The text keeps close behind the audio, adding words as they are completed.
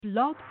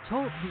Blog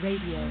Talk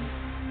Radio.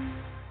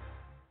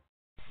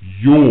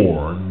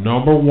 Your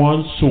number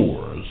one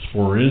source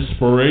for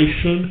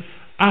inspiration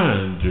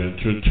and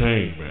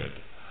entertainment.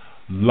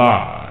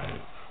 Live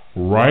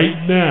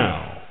right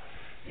now.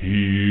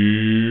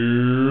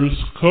 Here's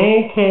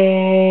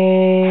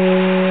Coco.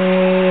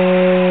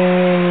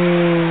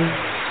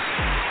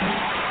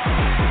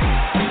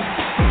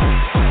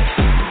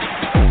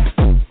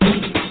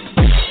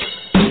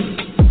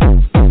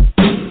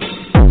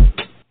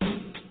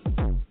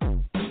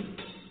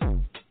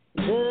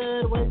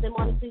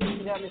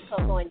 Miss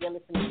Coco, and you're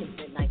listening to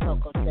Midnight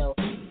KokoShow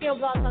here on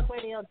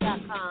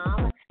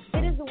blogtalkradio.com.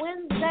 It is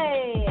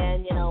Wednesday,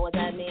 and you know what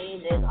that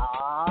means. It's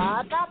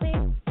hot topic,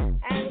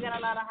 and we got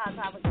a lot of hot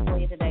topics for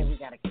you today. We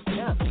got to catch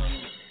up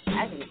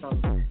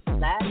from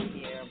last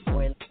year,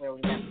 where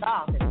we left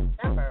off in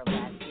December of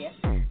last year,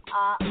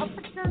 up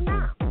until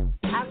now.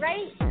 All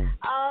right,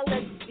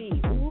 let's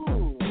see.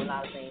 Ooh, a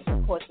lot of things.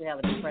 Of course, we have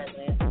a new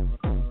president.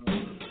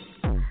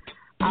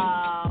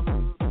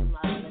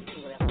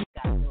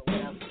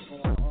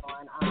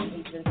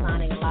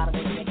 Signing a lot of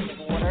executive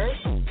orders.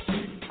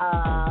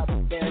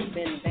 There's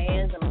been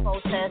bans and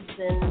protests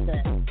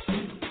and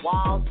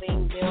walls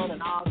being built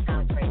and all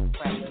kinds of crazy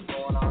crap that's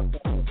going on.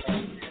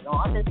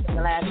 On this in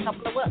the last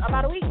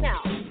about a week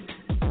now.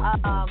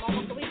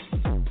 Almost a week.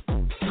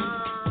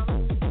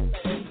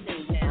 Let's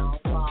see now.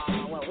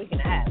 Well, a week and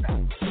a half.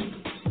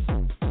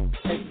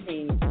 Let's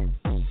see.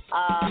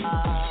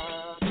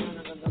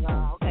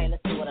 Okay,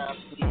 let's see what else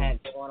we had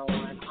going on.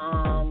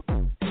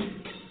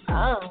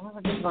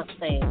 Just a bunch of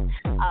things.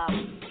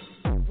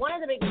 One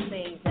of the biggest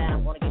things that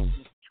I'm going to get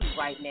to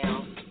right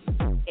now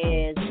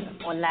is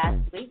on last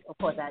week. Of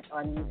course,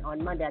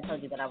 on Monday I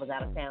told you that I was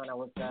out of town. I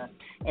was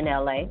in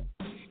L.A.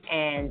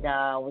 and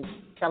was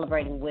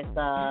celebrating with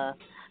the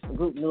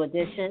group New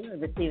Edition,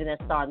 receiving their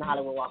star in the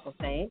Hollywood Walk of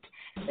Fame.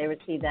 They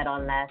received that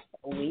on last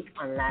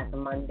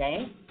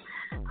Monday.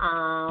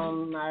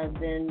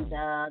 Then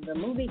the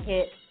movie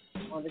hit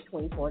on the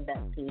 24th, that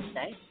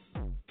Tuesday.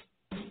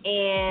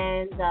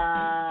 And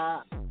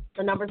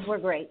the numbers were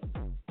great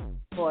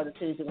for the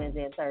Tuesday,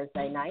 Wednesday, and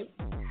Thursday night.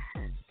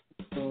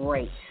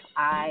 Great.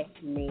 I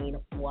mean,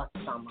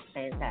 awesome.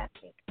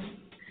 Fantastic.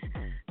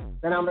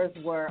 The numbers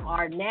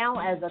are now,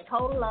 as a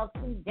total of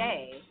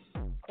today,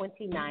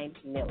 29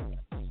 million.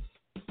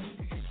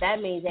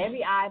 That means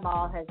every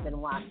eyeball has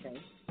been watching.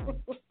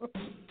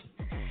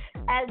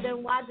 Has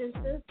been watching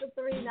since the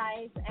 3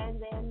 nights,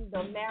 and then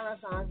the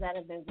marathons that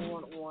have been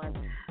going on.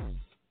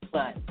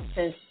 But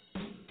since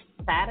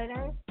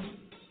Saturday,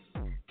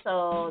 so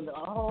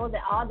all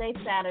day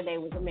Saturday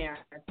was a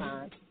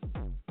marathon.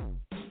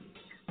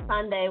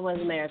 Sunday was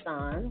a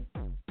marathon.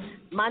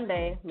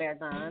 Monday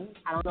marathon.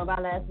 I don't know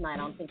about last night. I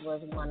don't think there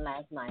was one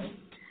last night.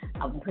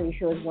 I'm pretty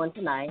sure it's one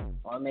tonight,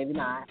 or maybe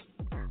not.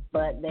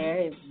 But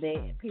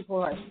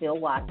people are still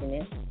watching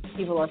it.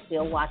 People are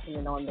still watching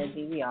it on their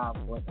DVR.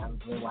 Of course, I'm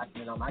still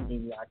watching it on my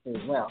DVR too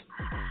as well.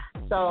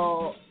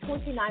 So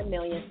 29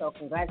 million. So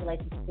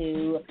congratulations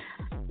to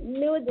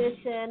New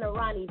Edition,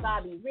 Ronnie,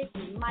 Bobby,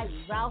 Ricky, Mike,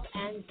 Ralph,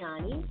 and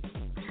Johnny.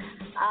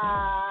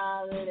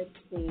 Let's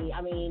see.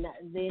 I mean,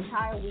 the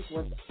entire week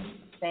was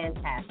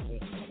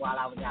fantastic while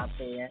I was out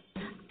there.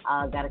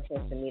 Got a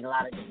chance to meet a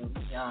lot of different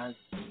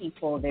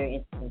people, very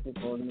interesting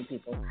people, new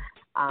people.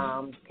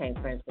 Became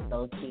friends with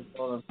those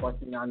people. Of course,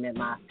 I met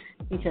my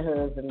future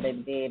husband,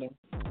 baby daddy,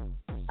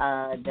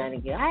 Johnny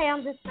Gill. Hey,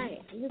 I'm just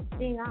saying. I'm just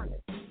being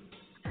honest.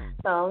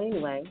 So,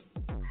 anyway,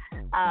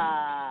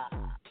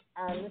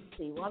 let's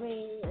see. Well, I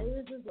mean,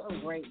 it was a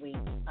great week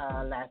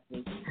last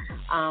week.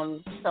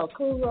 So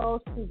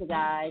kudos to the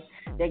guys.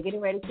 They're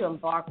getting ready to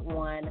embark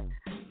on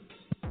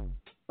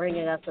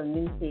bringing us a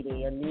new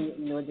CD, a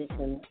new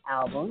edition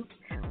album,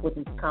 which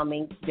is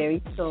coming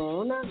very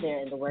soon.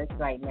 They're in the works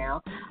right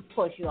now. Of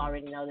course, you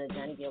already know that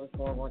Johnny Gill is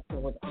going on tour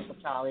with Uncle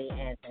Charlie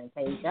and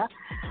Fantasia.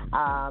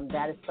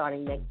 That is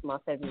starting next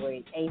month,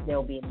 February 8th.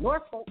 They'll be in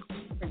Norfolk,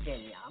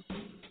 Virginia.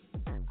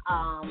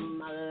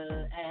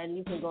 And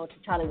you can go to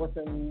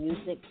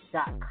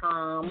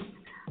charliewilsonmusic.com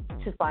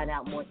to find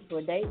out more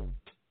tour dates.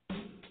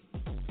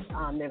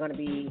 They're going to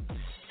be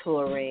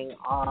touring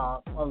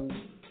on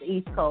the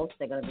East Coast.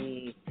 They're going to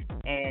be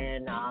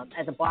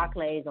at the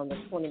Barclays on the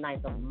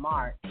 29th of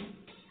March.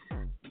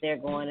 They're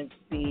going to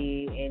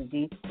be in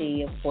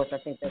D.C. Of course, I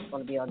think that's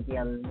going to be on the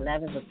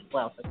 11th or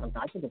 12th or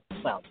something. I think it's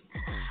 12th.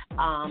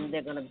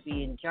 They're going to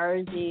be in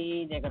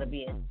Jersey. They're going to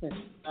be in,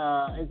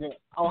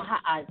 Ohio?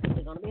 I think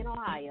they're going to be in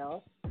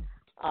Ohio.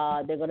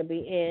 They're going to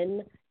be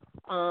in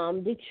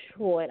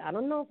Detroit. I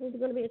don't know if they're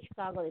going to be in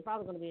Chicago. They're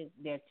probably going to be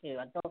there too.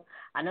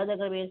 I know they're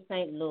going to be in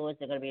St. Louis.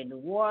 They're going to be in New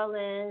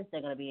Orleans.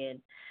 They're going to be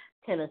in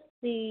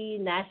Tennessee,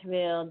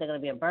 Nashville. They're going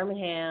to be in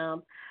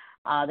Birmingham.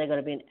 They're going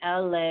to be in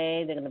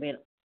L.A. They're going to be in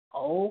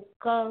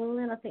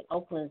Oakland. I think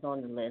Oakland's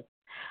on the list.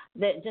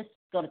 Just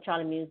go to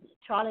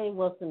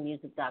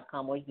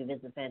charliewilsonmusic.com, or you can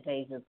visit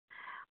Fantasia's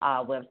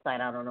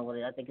website. I don't know what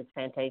it is. I think it's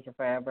Fantasia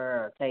Forever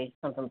or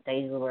something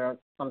Fantasia or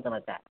something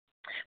like that.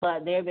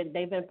 But they've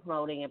been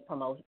promoting and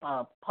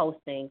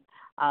posting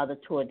the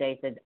tour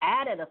dates. They've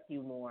added a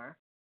few more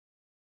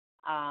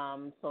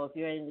So if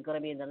you're going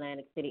to be in the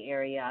Atlantic City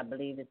area, I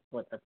believe it's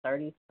what the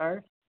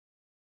 31st.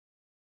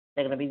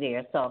 They're going to be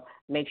there. So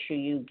make sure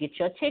you get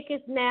your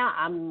tickets now.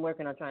 I'm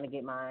working on trying to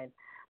get mine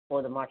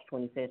for the March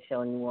 25th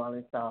show in New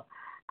Orleans. So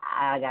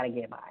I got to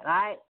get mine. All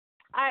right.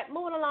 All right.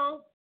 Moving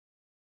along.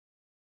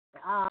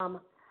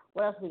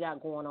 What else we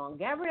got going on?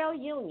 Gabrielle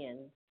Union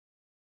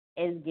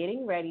is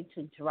getting ready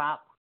to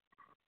drop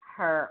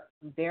her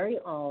very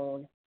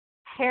own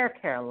hair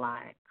care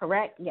line.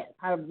 Correct? Yes,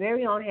 her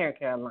very own hair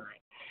care line.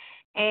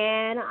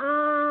 And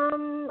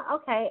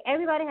okay,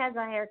 everybody has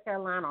a hair care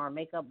line or a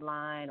makeup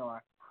line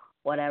or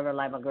whatever.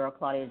 Like my girl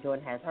Claudia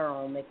Jordan has her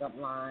own makeup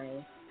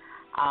line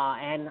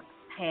and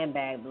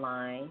handbag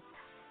line,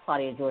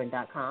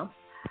 ClaudiaJordan.com,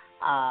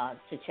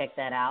 to check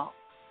that out.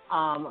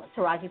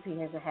 Taraji P.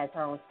 Henson has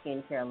her own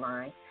skincare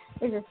line.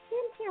 Is it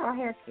skincare or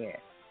hair care?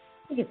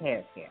 I think it's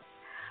hair care.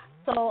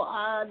 So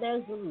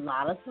there's a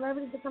lot of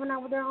celebrities that are coming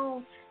out with their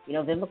own. You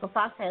know, Vivica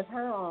Fox has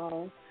her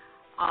own.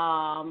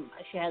 I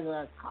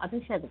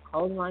think she has a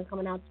clothing line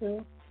coming out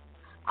too.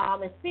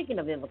 And speaking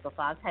of Vivica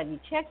Fox, have you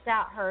checked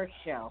out her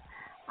show?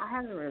 I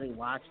haven't really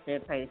watched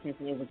it. Paid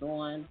attention. It was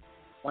on.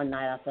 One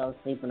night I fell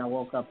asleep and I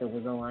woke up. It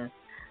was on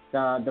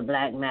the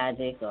Black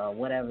Magic or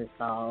whatever it's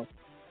called.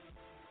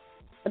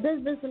 But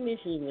there's been some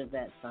issues with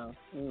that, so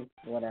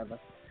whatever.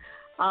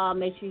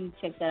 Make sure you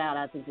check that out.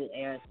 I think it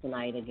airs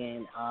tonight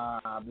again.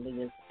 I believe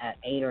it's at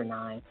 8 or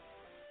 9.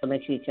 So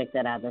make sure you check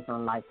that out. That's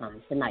on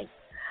Lifetime tonight.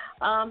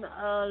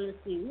 Let's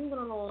see. Moving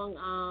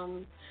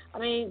along. I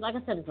mean, like I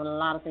said, there's a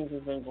lot of things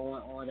that's been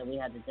going on that we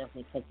have to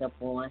definitely catch up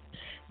on.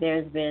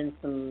 There's been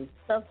some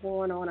stuff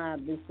going on.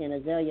 I've been seeing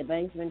Azalea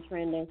Banks been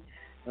trending.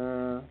 I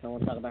don't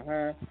want to talk about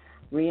her.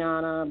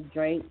 Rihanna,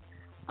 Drake.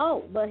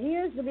 Oh, but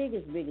here's the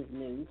biggest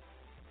news.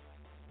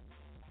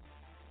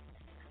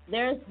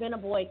 There's been a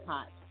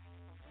boycott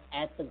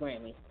at the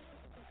Grammys.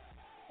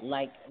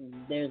 Like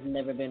there's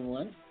never been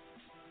one.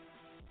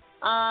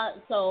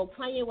 So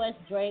Kanye West,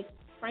 Drake,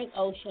 Frank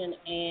Ocean,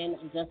 and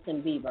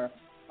Justin Bieber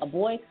are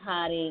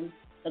boycotting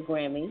the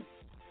Grammys.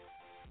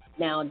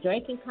 Now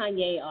Drake and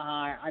Kanye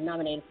are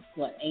nominated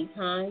for 8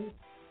 times,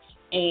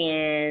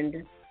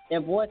 and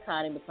they're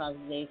boycotting because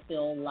they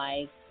feel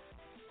like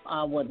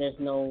there's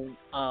no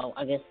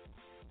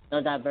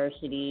no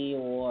diversity,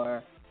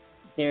 or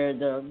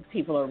the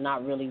people are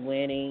not really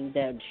winning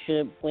that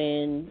should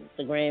win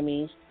the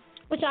Grammys,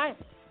 which I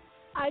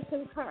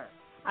concur.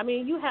 I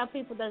mean, you have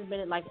people that's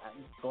been like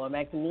going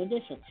back to New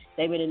Edition.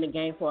 They've been in the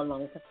game for a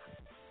long time.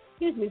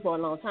 For a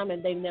long time,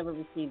 and they've never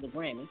received a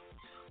Grammy,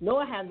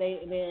 nor have they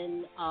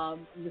been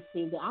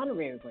received the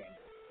honorary Grammy.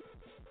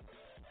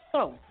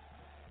 So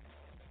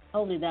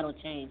hopefully that'll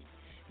change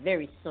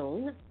very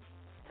soon.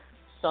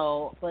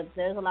 So, but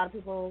there's a lot of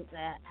people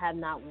that have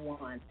not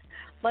won.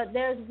 But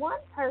there's one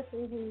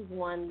person who's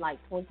won like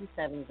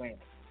 27 Grammys.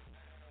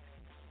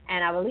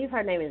 And I believe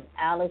her name is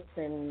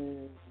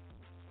Allison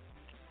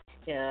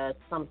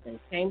something,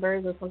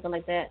 Chambers or something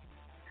like that.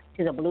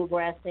 She's a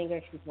bluegrass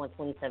singer. She's won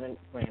 27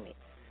 Grammys.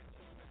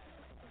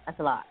 That's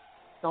a lot.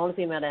 The only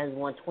female that has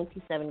won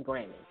 27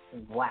 Grammys.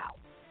 Wow.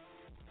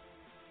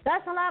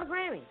 That's a lot of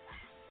Grammys.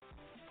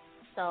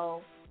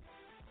 So,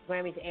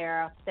 Grammys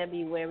air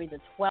February the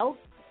 12th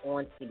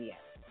on CBS.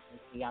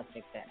 So y'all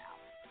check that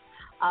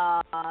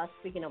out.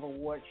 Speaking of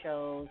award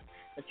shows,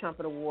 the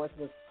Trumpet Awards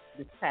was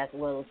this past.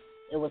 Well,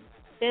 it was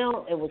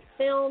filmed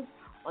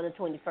on the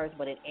 21st,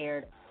 but it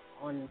aired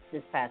on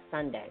this past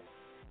Sunday.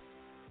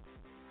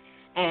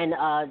 And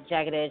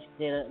Jagged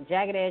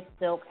Edge,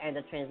 Silk, and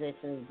the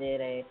Transitions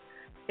did a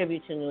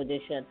tribute to New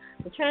Edition.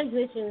 The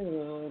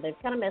Transitions, they've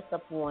kind of messed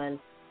up one.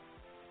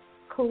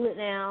 Cool It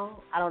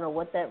Now. I don't know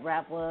what that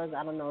rap was.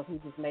 I don't know if he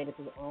just made it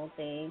his own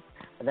thing,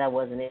 but that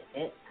wasn't it.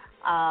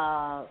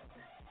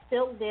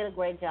 Silk did a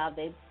great job.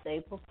 They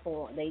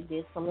performed. They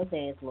did some of the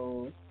dance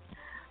moves.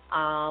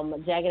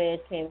 Jagged Edge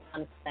came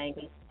on and sang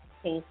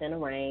Kings in the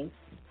Rain.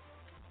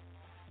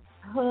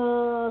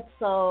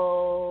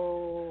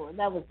 So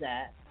that was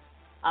that.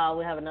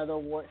 We have another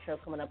award show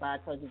coming up. I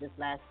told you this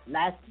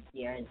last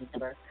year in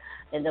December.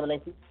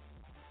 NAACP.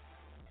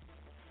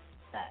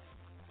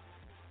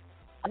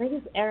 I think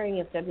it's airing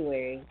in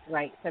February,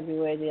 right?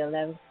 February the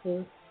 11th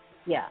too.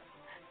 Yeah,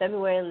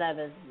 February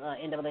 11th.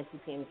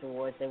 NAACP Image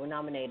Awards. They were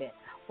nominated.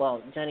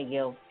 Well, Johnny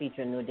Gill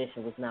featuring New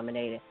Edition was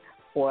nominated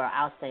for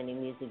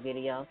Outstanding Music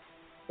Video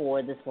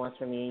for This One's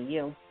For Me and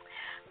You.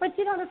 But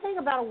you know the thing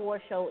about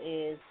award show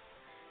is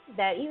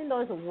that even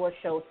though it's award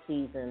show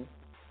season,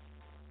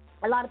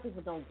 a lot of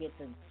people don't get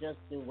to just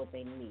do what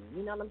they need.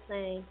 You know what I'm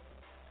saying?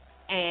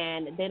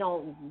 And they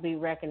don't be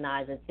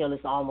recognized until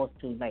it's almost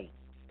too late.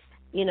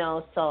 You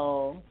know,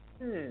 so,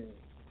 I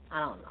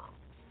don't know.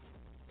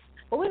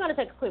 But we're going to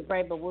take a quick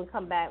break, but when we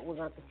come back, we're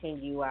going to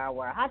continue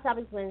our Hot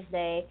Topics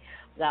Wednesday.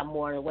 We got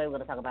more on the way. We're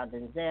going to talk about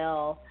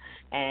Denzel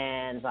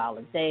and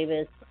Viola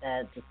Davis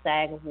at the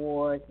SAG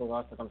Awards. We're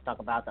also going to talk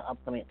about the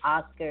upcoming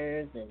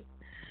Oscars and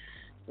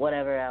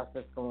whatever else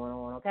is going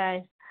on,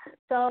 okay?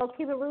 So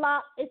keep it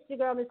locked. It's your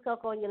girl, Miss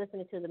Coco, and you're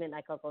listening to the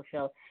Midnight Koko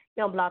Show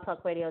here on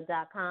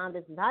blogtalkradio.com.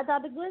 This is Hot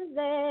Topics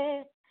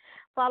Wednesday.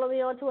 Follow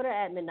me on Twitter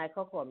at Midnight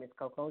Coco or Miss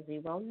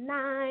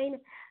Coco09,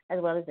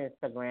 as well as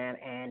Instagram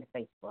and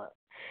Facebook.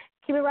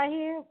 Keep it right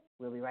here.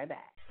 We'll be right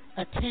back.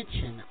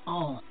 Attention,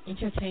 all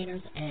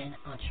entertainers and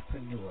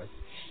entrepreneurs.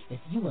 If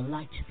you would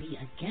like to be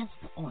a guest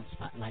on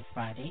Spotlight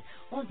Friday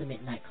or the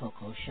Midnight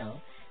Koko Show,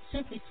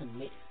 simply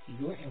submit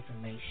your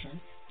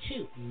information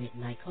to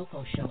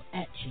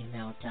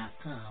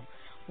midnightkokoshow@gmail.com.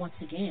 Once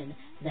again,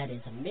 that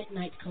is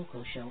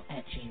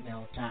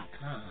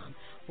midnightkokoshow@gmail.com.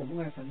 For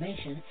more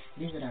information,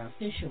 visit our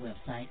official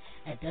website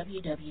at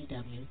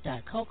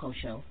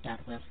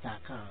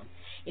www.kokoshow.webs.com.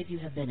 If you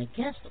have been a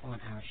guest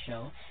on our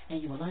show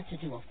and you would like to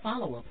do a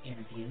follow-up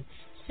interview,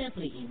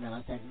 simply email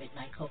us at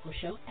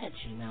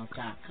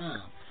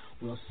midnightkokoshow@gmail.com.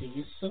 We'll see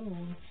you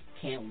soon.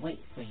 Can't wait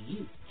for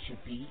you to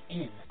be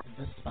in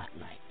the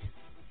spotlight.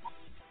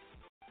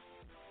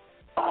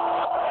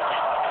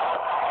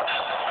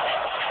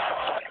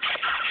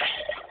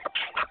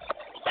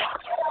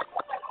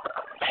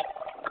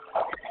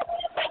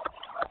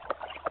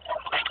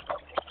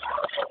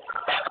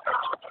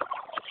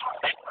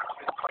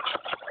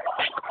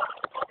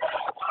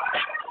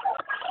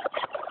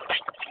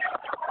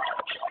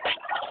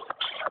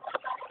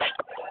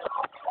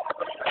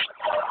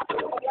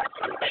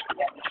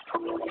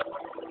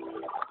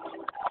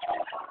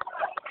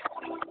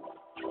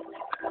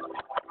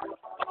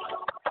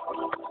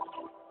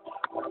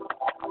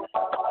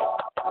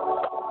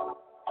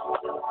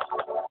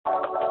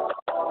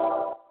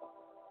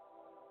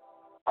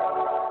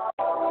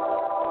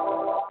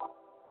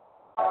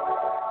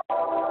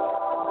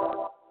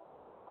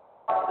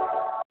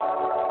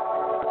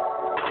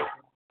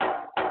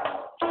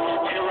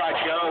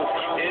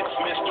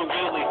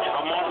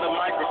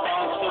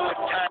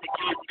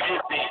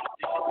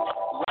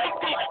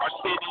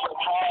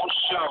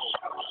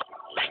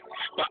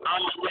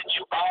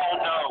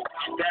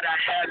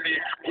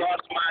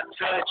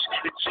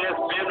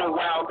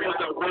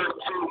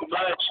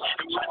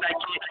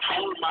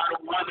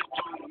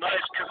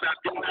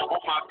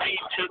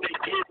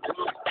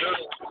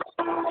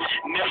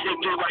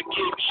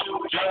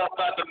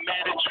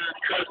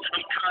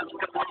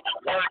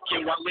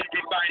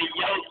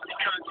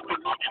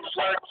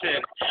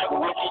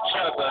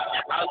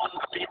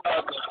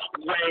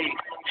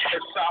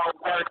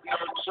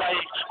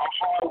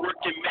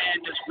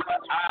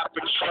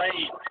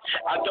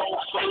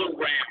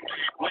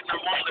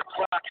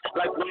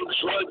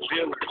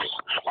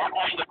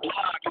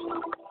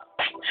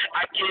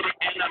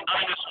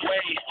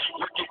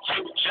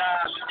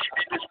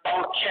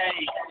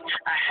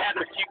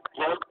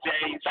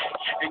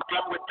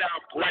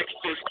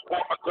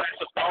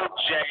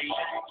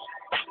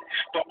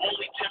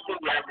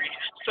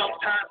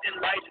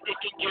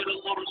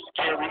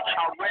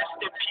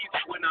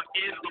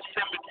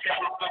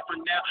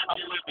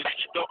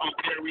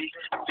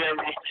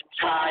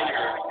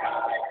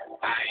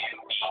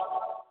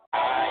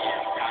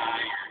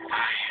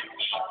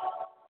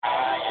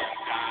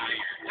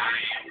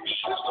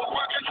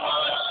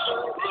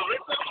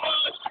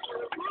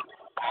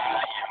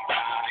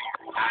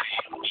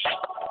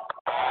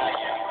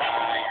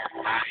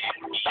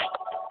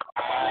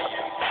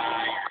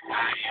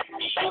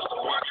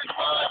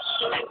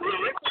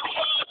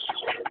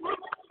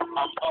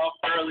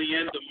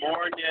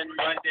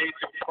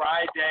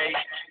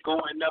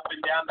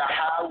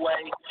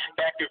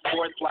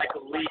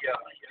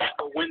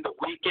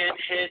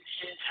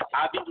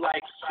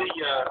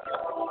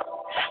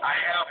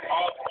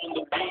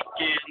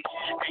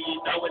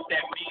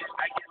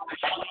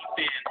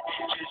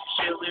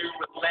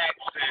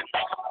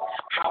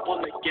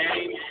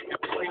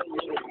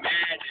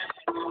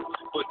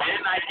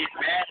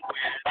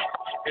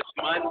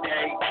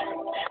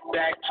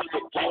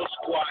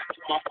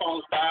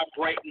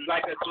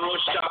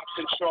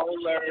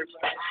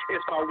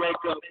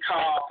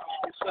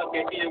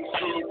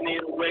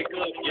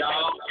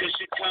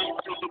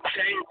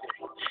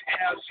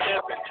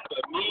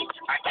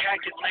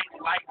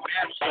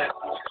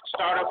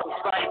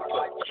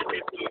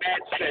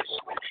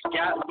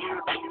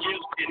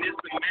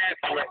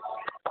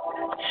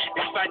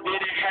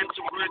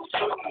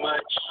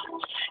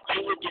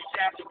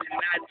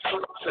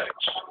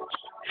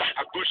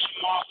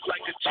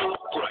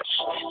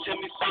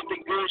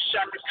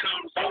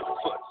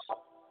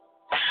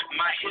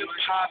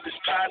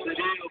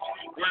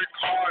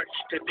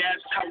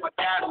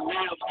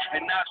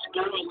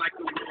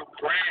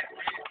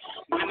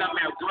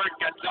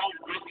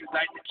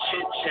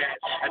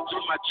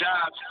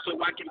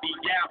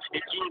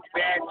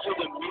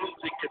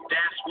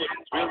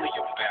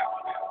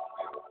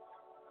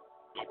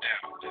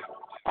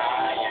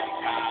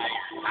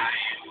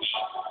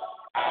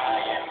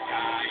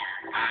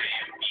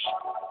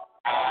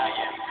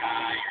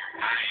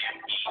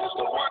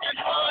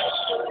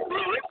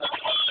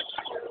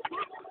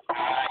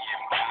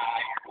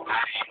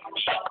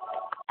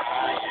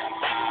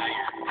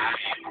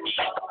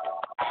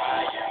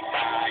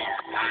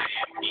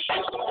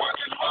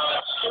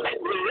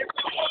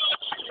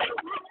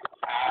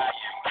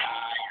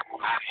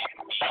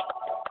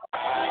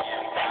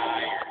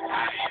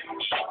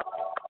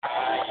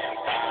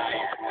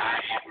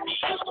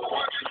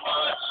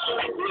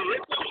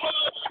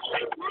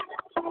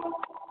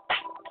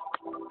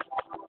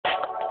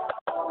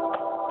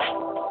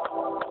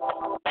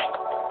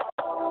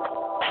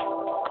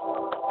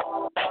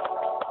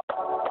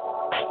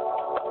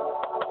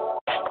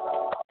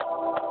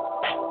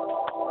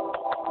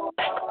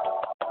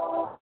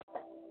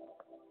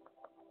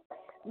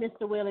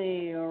 Mr.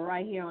 Willie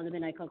right here on the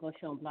Midnight Koko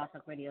Show on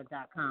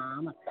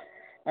blogtalkradio.com.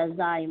 As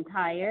I am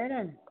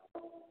tired,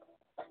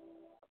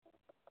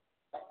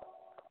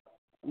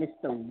 Mr.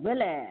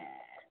 Willie.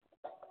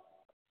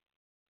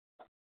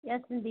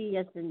 Yes, indeed.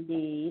 Yes,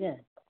 indeed.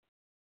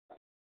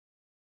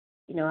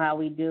 You know how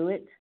we do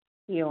it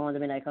here on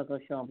the Midnight Koko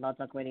Show on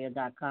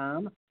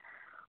blogtalkradio.com.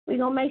 We're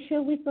going to make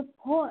sure we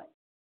support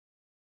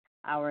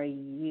our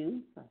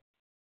youth,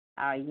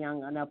 our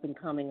young and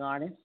up-and-coming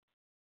artists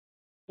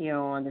here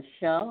on the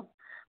show.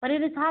 But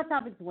it is Hot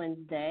Topics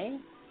Wednesday.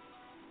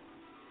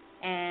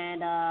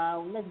 And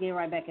let's get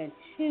right back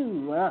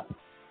into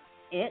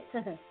it.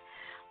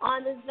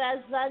 On this past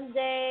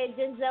Sunday,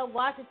 Denzel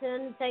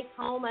Washington takes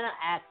home an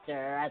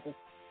actor at the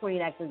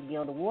Screen Actors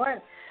Guild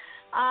Award.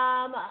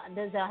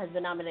 Denzel has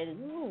been nominated,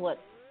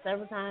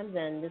 several times,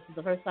 and this is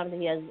the first time that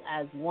he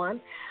has won.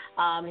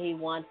 He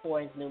won for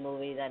his new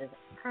movie that is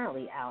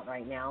currently out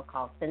right now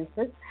called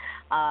Fences,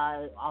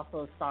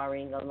 also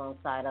starring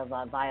alongside of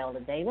Viola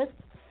Davis.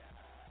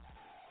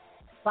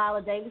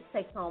 Viola Davis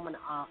takes home an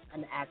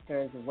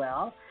actor as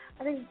well.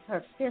 I think it's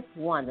her fifth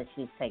one that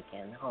she's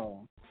taken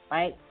home,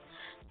 right?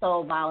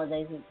 So Viola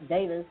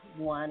Davis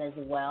won as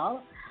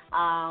well.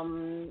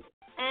 And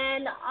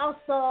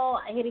also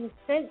Hidden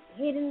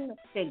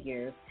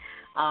Figures,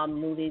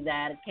 movie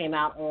that came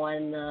out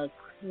on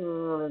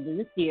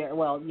this year.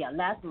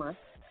 Last month,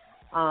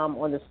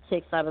 on the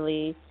 6th, I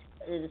believe.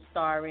 It is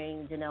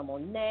starring Janelle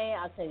Monáe,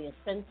 Octavia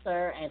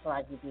Spencer, and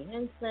Taraji P.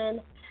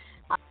 Henson,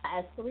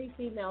 as three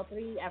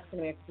African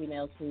American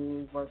females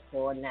who work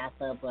for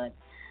NASA, but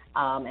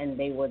and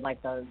they were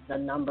like the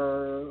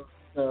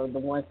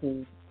ones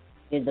who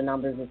did the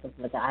numbers and stuff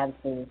like that. I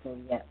haven't seen this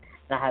movie yet,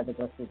 and I have to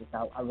go see this.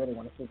 I really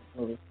want to see this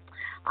movie.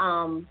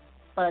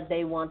 But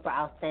they won for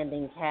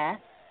Outstanding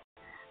Cast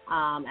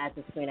at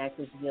the Screen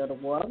Actors Guild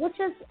Award, which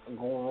is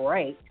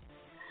great.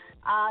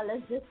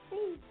 Let's just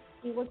see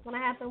what's going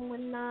to happen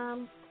when,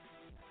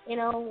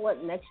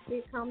 what next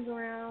year comes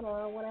around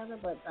or whatever.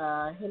 But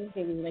Hidden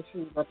Figures, make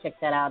sure you go check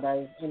that out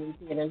in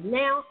theaters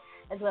now,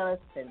 as well as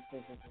Fences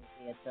in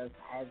theaters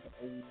as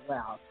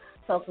well.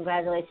 So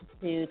congratulations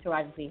to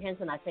Taraji P.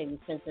 Henson, Octavia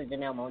Spencer,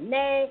 Janelle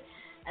Monáe,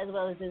 as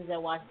well as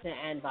Denzel Washington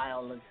and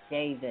Viola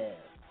Davis.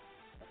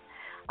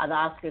 The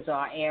Oscars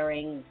are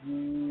airing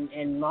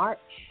in March.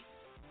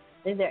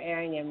 I think they're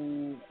airing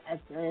in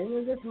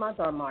this month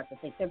or March. I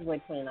think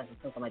February 29th or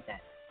something like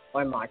that,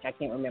 or March. I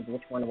can't remember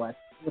which one it was,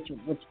 which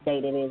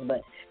date it is,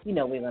 but we're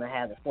going to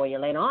have it for you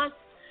later on.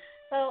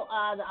 So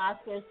the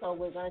Oscars. So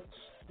we're going to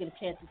get a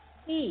chance to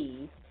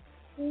see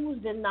who's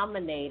been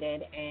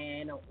nominated,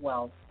 and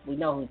we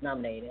know who's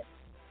nominated,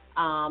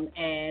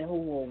 and who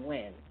will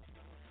win.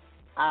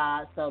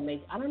 I don't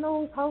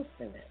know who's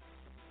hosting it.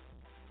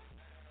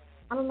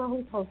 I don't know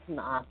who's hosting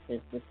the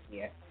Oscars this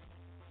year.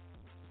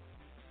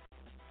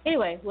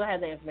 Anyway, we'll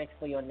have the information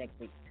for you on next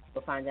week.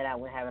 We'll find that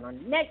out. We'll have it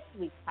on next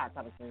week's Hot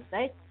Topics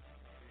Wednesday.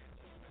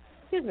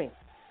 Excuse me.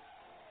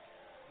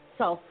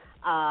 So,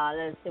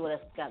 let's see what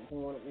else got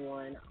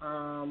going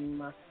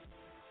on.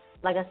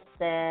 Like I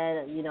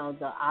said,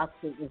 the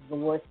Oscars is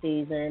award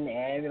season.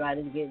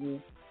 Everybody's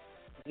getting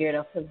geared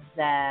up for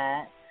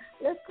that.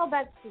 Let's go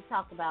back to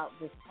talk about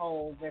this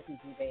whole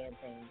refugee ban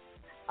thing.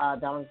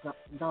 Donald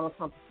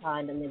Trump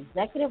signed an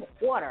executive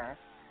order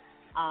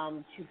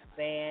to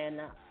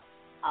ban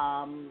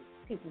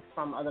people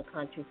from other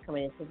countries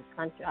coming into the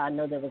country. I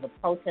know there was a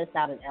protest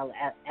out in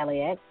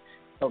LAX.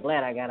 So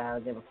glad I got out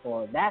of there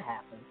before that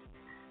happened.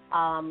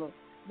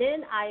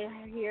 Then I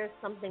hear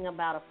something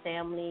about a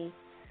family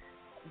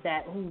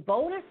who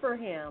voted for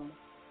him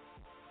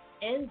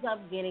ends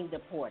up getting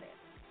deported.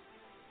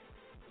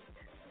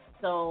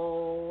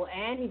 So,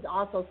 and he's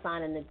also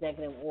signed an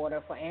executive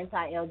order for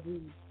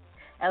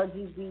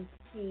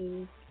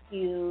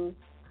LGBTQ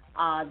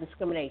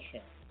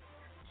discrimination.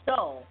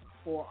 So,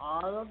 for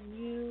all of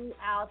you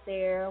out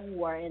there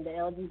who are in the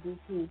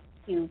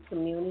LGBTQ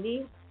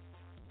community,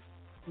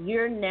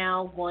 you're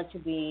now going to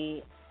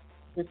be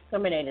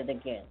discriminated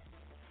against.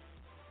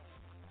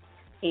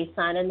 He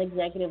signed an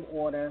executive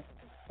order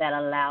that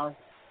allows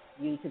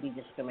you to be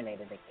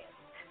discriminated against.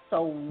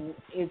 So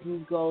if you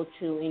go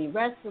to any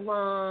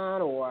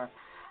restaurant or,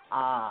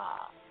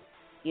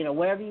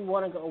 wherever you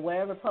want to go,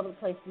 wherever public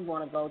place you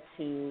want to go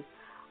to,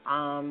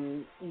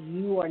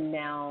 you are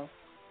now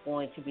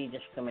going to be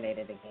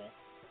discriminated against.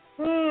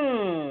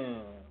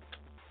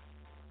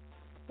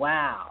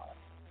 Wow.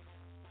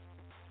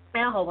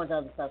 And a whole bunch of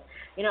other stuff.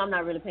 I'm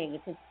not really paying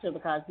attention to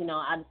because,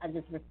 I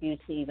just refuse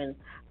to even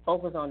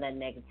focus on that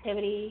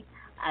negativity.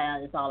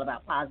 It's all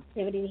about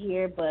positivity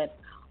here, but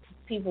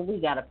people, we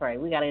got to pray.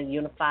 We got to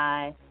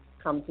unify,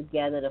 come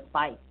together to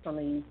fight some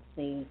of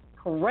these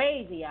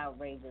crazy,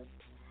 outrageous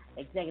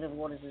executive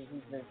orders that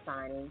he's been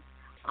signing.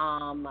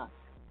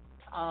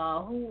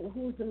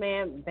 Who's the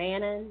man,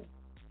 Bannon,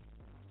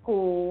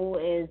 who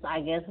is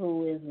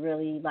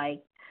really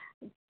like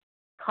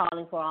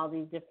calling for all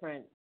these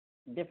different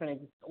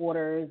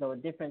orders or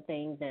different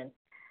things,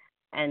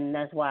 and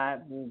that's why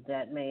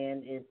that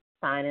man is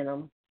signing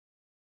them.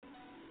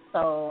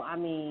 So, I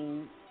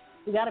mean,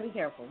 We got to be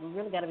careful. We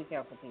really got to be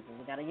careful, people.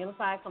 We got to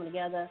unify, come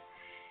together,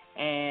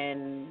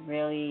 and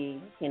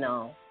really,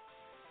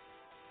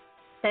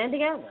 stand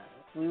together.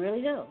 We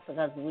really do.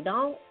 Because if we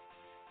don't,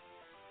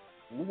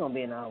 we're going to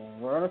be in a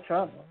world of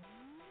trouble,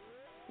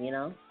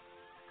 So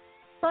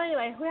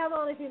anyway, we have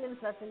only a few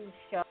minutes left in the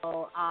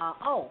show.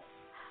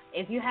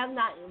 If you have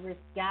not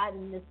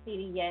gotten the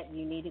CD yet,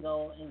 you need to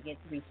go and get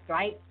 3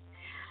 Stripes.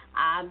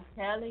 I'm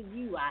telling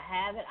you, I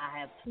have it. I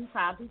have 2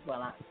 copies.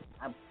 Well, I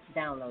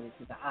downloaded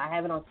 2 copies. I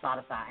have it on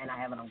Spotify and I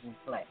have it on Google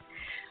Play.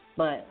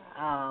 But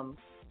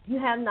if you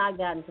have not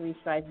gotten 3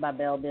 Stripes by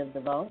Belle Biv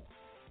DeVoe,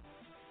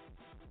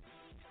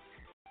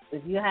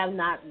 if you have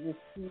not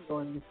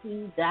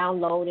received,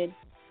 downloaded,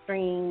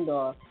 streamed,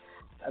 or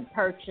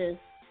purchased,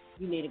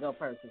 you need to go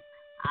purchase.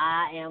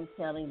 I am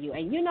telling you,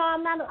 and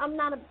I'm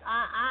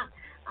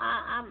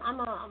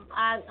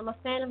a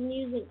fan of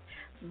music,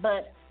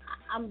 but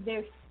I'm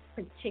very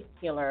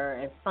particular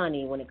and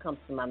funny when it comes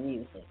to my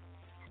music.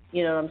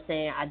 You know what I'm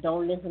saying? I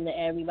don't listen to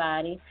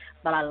everybody,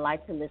 but I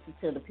like to listen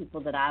to the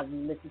people that I've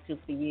listened to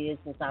for years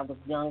since I was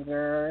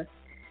younger,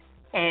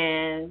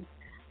 and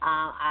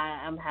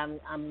I'm happy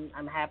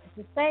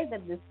to say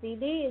that this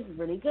CD is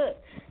really good.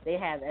 They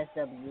have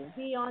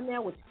SWV on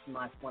there, which is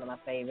one of my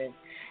favorites.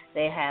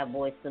 They have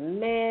Voice of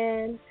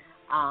Men,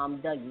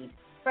 Dougie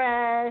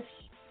Fresh,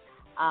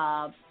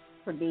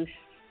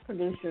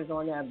 producers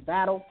on there,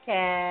 Battle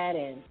Cat,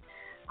 and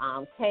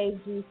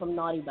KG from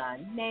Naughty by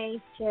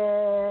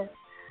Nature.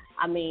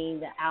 I mean,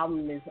 the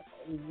album is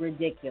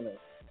ridiculous.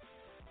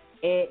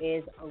 It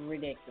is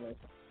ridiculous.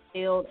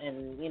 Filled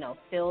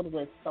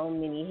with so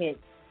many hits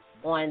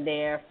on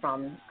there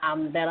from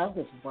I'm Better,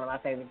 which is one of my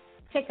favorites.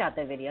 Check out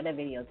that video. That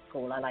video is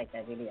cool. I like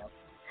that video.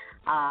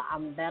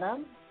 I'm Better.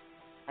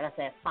 Like I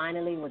said,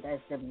 Finally with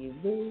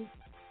SWV.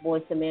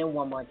 Voice of Men,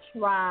 One More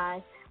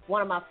Try.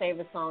 One of my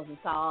favorite songs is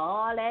called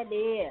All That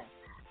There.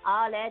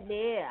 All That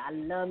There. I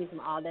love me some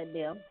All That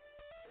There.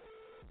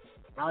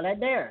 All That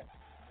There.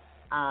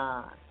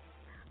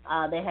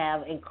 They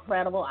have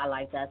Incredible. I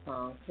like that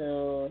song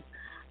too.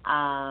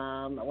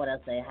 What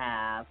else they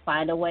have?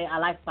 Find a Way. I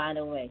like Find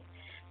a Way.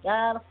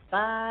 Gotta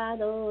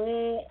find a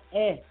way,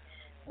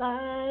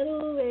 find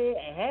a way.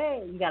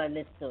 Hey, you gotta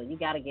listen to it. You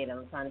gotta get it.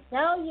 I'm trying to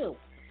tell you,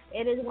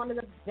 it is one of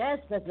the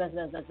best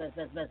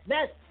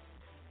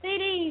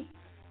CDs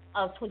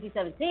of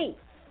 2017.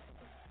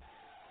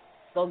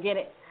 Go get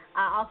it.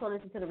 I also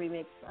listened to the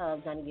remix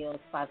of Johnny Gill's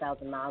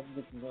 5,000 Miles,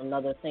 which is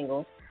another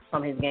single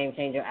from his Game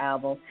Changer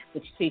album,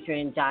 which is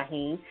featuring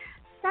Jaheim.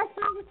 That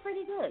song is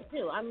pretty good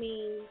too. I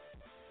mean,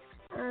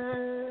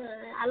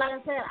 like I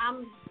said,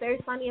 I'm very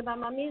funny about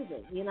my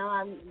music. When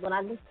I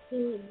listen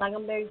to,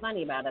 I'm very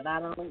funny about it. I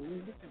don't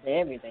listen to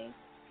everything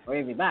or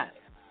everybody.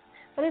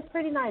 But it's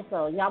pretty nice,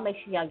 though. Y'all make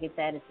sure y'all get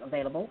that. It's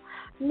available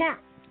now.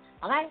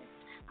 All right?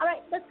 All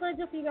right, that's going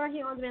to do for you right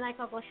here on the Midnight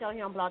Koko Show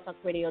here on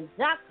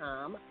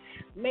blogtalkradio.com.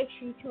 Make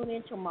sure you tune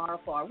in tomorrow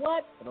for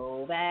what?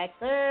 Throwback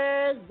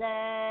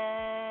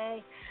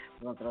Thursday.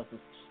 We're going to throw some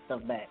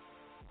stuff back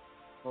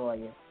for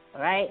you.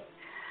 All right?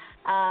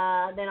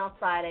 Then on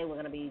Friday, we're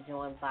going to be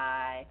joined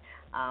by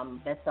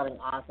best-selling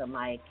author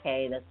Mike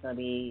K. That's going to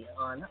be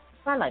on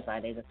Spotlight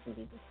Friday. That's going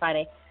to be this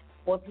Friday,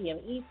 4 p.m.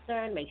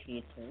 Eastern. Make sure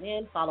you tune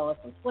in. Follow us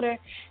on Twitter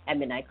at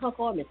Midnight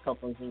Koko or Miss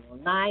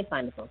Coco09.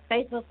 Find us on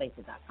Facebook,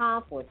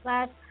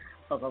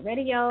 facebook.com/Koko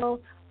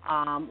Radio.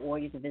 Or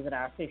you can visit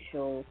our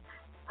official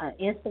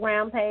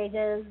Instagram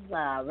pages,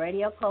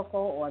 Radio Koko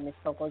or Miss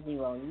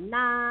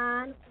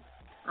Coco09.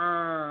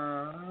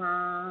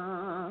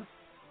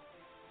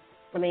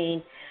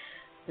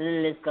 The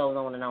list goes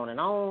on and on and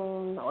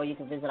on. Or you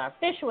can visit our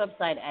official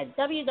website at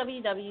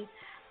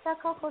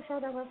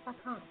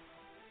www.kokoshow.com.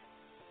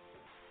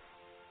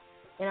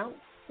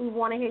 We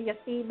want to hear your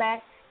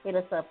feedback. Hit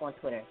us up on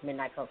Twitter,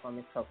 Midnight Koko,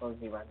 Miss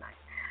Coco09.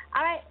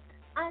 All right.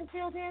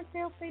 Until then,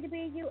 feel free to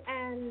be you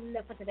and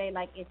live for today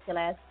like it's your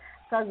last.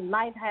 Because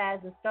life has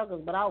its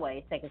struggles, but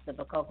always take a sip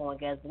of cocoa, and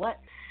guess what?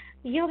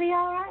 You'll be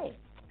all right.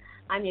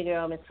 I'm your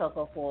girl, Miss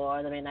Coco,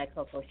 for the Midnight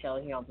Koko Show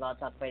here on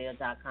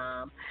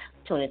blogtalkradio.com.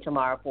 Tune in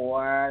tomorrow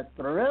for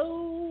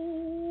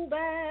Throwback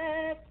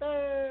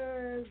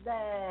Thursday.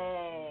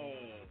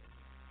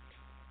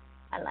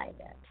 I like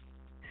that.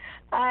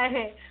 All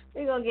right,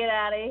 we're going to get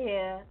out of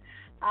here.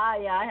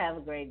 Y'all have a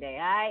great day,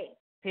 all right?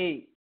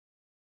 Peace.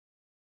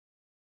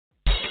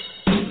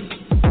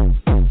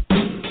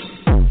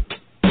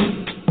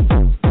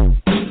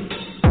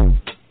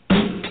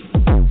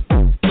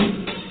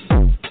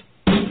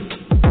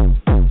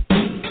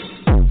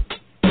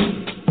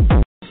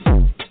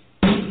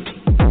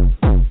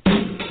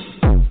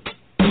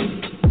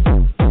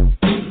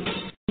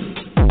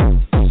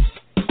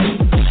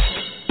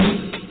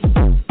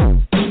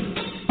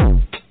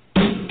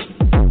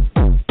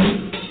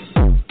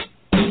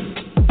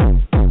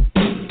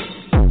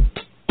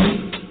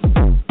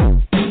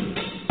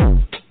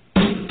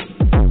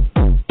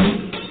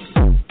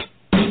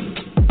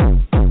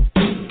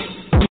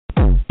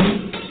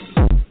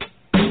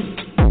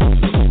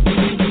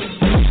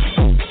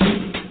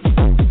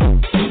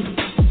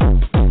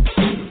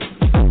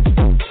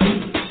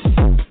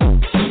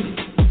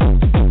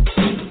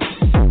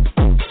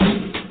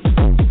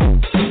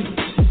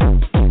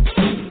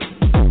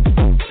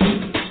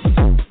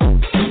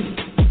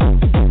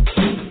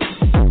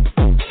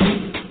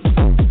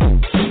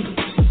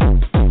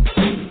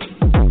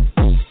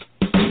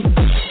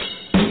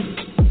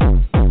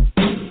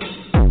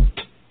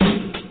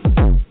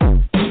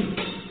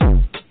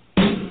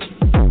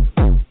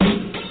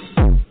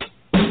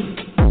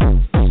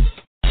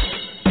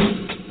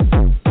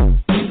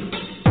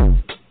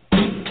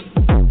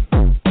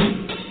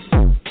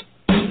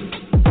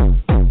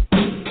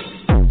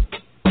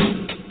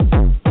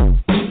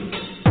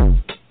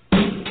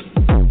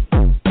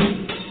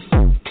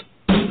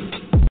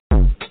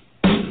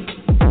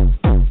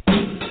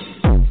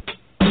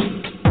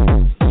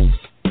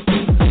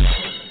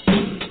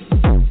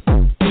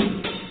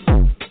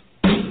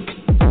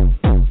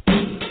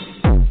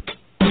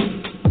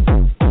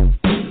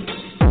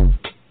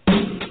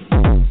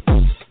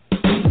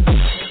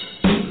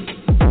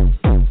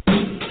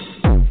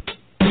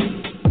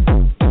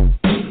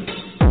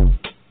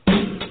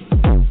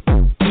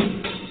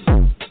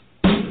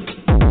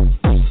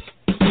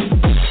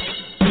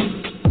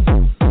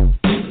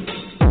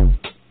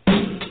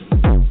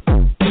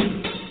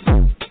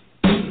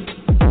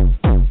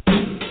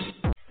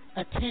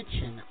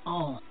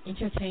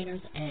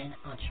 entertainers and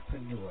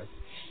entrepreneurs.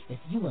 If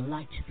you would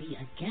like to be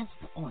a guest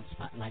on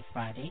Spotlight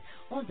Friday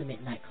or the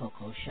Midnight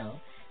Koko Show,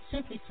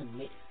 simply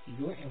submit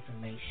your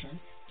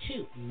information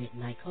to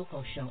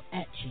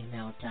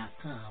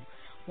midnightkokoshow@gmail.com.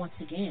 Once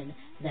again,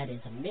 that is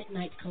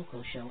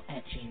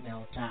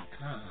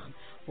midnightkokoshow@gmail.com.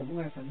 For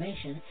more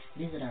information,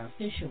 visit our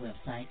official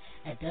website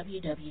at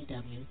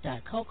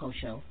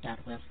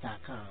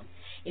www.kokoshow.webs.com.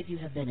 If you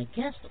have been a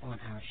guest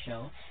on our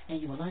show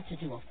and you would like to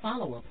do a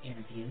follow-up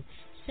interview,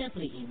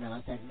 simply email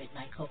us at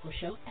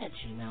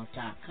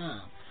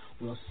midnightkokoshow@gmail.com.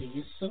 We'll see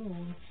you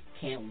soon.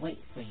 Can't wait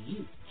for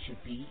you to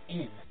be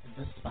in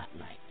the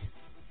spotlight.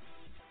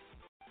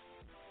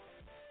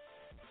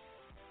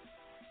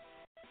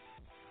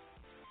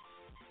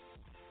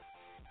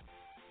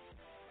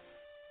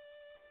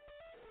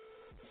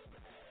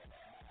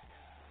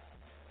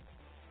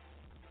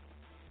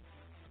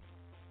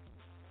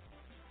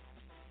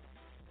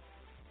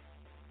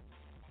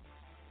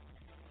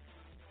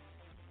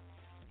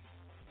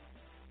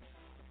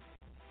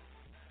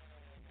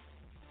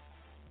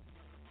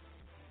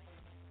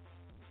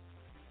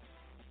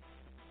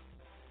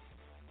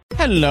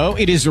 Hello,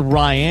 it is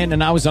Ryan,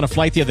 and I was on a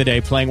flight the other day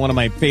playing one of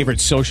my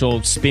favorite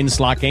social spin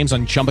slot games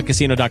on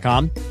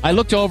ChumbaCasino.com. I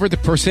looked over at the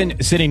person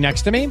sitting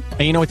next to me, and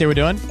you know what they were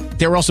doing?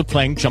 They were also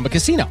playing Chumba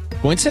Casino.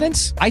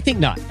 Coincidence? I think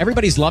not.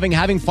 Everybody's loving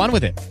having fun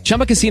with it.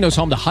 Chumba Casino is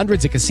home to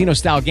hundreds of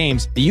casino-style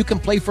games that you can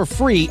play for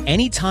free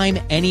anytime,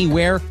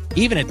 anywhere,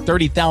 even at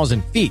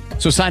 30,000 feet.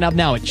 So sign up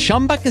now at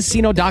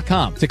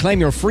ChumbaCasino.com to claim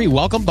your free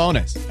welcome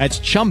bonus. That's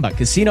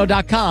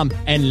ChumbaCasino.com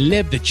and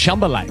live the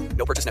Chumba life.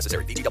 No purchase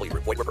necessary. VGW.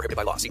 Void where prohibited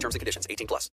by law. See terms and conditions. 18+.